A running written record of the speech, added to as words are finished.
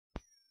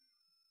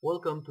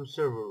Welcome to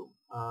Server Room.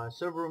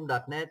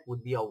 Serverroom.net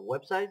would be our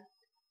website,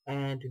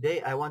 and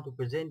today I want to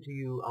present to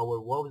you our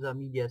Wowza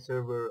Media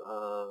Server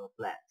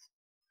plans.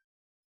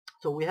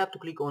 So we have to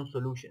click on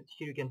Solutions.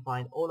 Here you can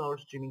find all our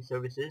streaming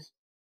services: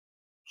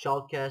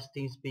 Shoutcast,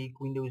 TeamSpeak,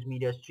 Windows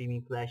Media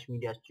Streaming, Flash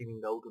Media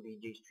Streaming, Auto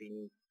DJ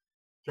Streaming,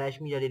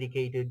 Flash Media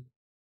Dedicated,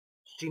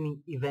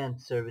 Streaming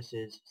Event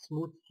Services,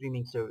 Smooth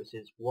Streaming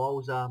Services,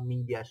 Wowza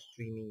Media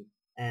Streaming,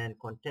 and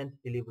Content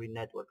Delivery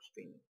Network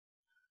Streaming.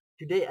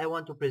 Today I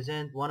want to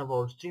present one of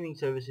our streaming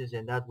services,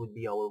 and that would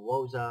be our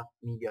Wowza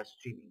Media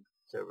Streaming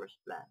Servers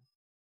plan.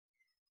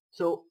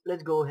 So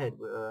let's go ahead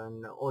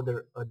and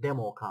order a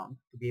demo account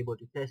to be able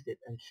to test it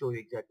and show you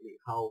exactly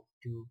how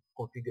to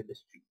configure the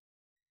stream.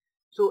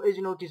 So as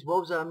you notice,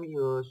 Wowza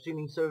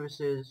streaming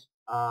services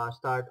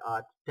start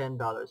at $10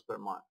 per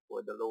month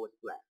for the lowest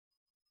plan.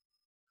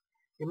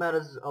 It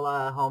matters a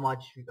lot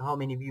how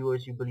many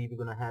viewers you believe you're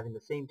going to have in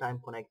the same time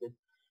connected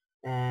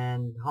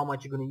and how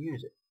much you're going to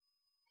use it.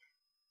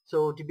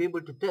 So to be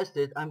able to test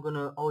it, I'm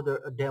gonna order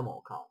a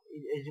demo account.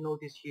 As you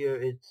notice here,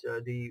 it's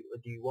the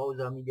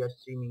Wowza Media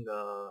Streaming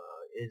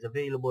is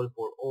available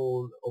for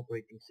all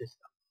operating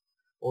systems,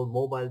 all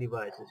mobile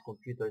devices,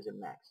 computers, and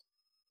Macs.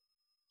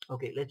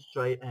 Okay, let's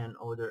try and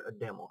order a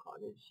demo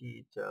account. You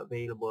see, it's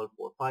available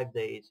for 5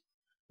 days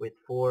with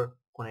 4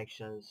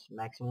 connections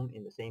maximum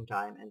in the same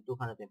time and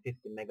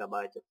 250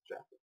 megabytes of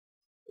traffic.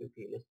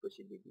 Okay, let's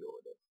proceed with the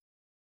order.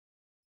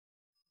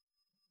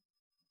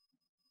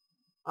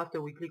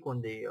 After we click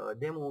on the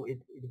demo, it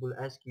will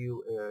ask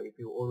you if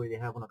you already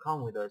have an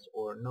account with us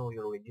or no,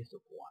 you're registered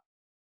for one.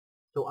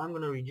 So I'm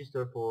going to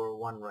register for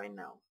one right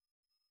now.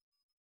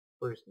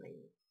 First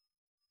name,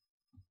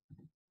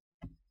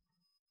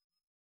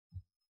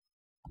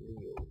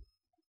 Leo.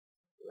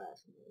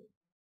 Last name,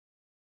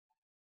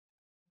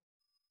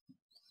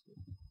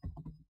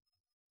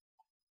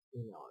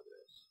 email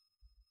address,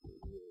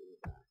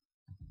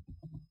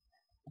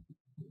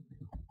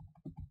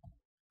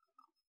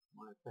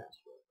 my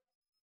password.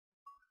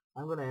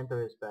 I'm going to enter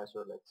his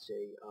password, let's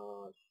say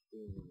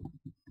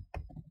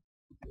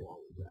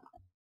Wowza.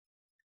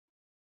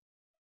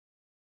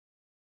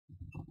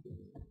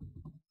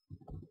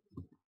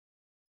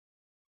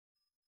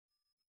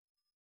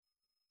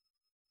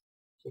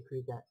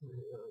 Security,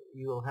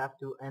 you will have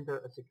to enter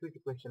a security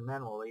question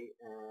manually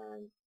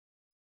and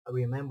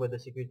remember the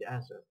security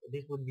answer.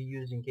 This would be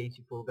used in case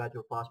you forgot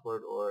your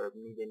password or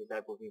need any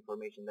type of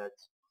information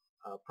that's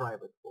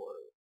private for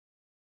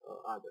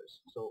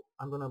others. So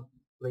I'm gonna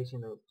place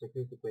in a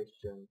security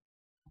question: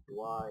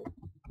 why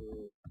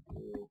do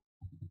you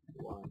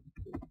want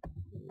to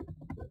use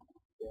the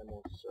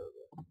demo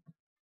server?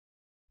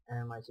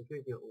 And my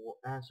security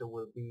answer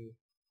will be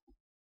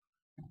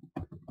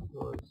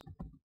because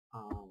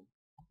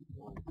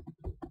want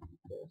to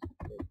test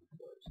it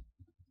first.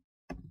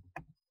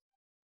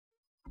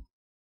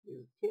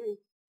 Okay.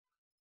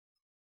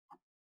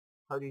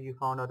 How did you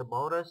find out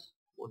about us?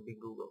 Would be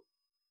Google.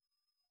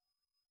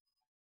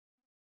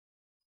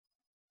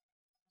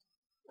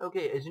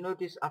 Okay, as you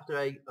notice, after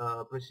I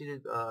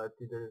proceeded to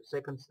the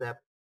second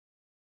step,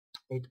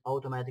 it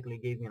automatically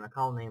gave me an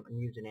account name, a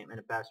username, and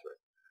a password.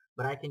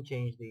 But I can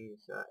change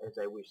these as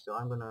I wish. So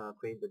I'm gonna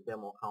create the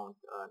demo account.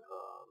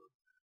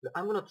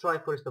 I'm gonna try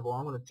first of all.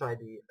 I'm gonna try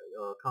the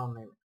account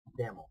name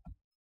demo.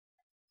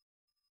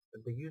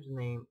 The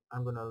username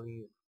I'm gonna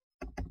leave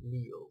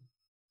Leo,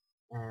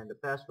 and the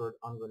password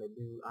I'm gonna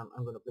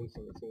place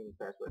in the same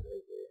password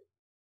as the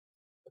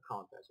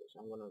account password. So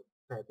I'm gonna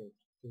type in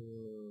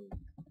Team.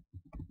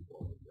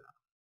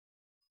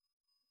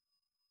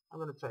 I'm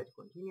gonna try to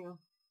continue.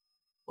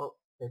 Well,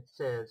 it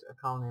says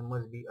account name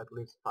must be at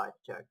least 5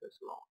 characters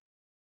long.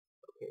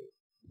 Okay,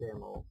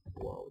 demo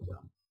Wowza.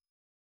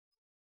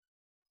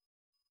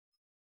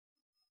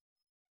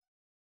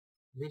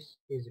 This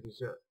is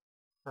reserved.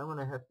 So I'm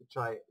gonna have to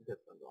try a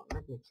different one.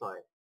 Let me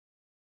try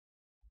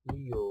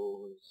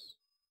Leo's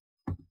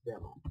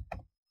demo.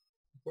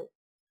 Okay,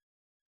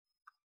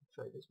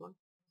 try this one.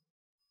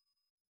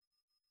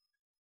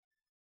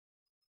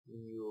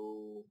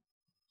 Leo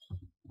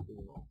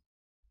demo.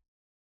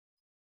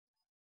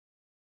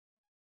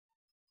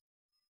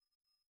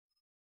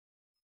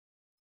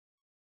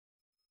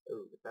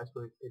 Oh, the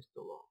password is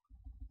too long.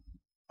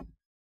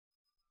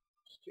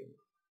 String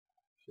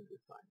should be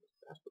fine. This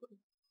password.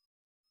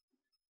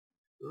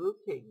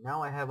 Okay,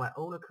 now I have my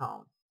own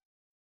account,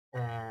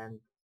 and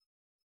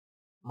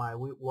my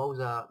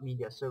Wowza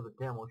Media Server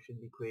demo should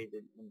be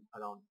created in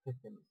around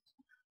 15 minutes.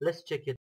 Let's check it.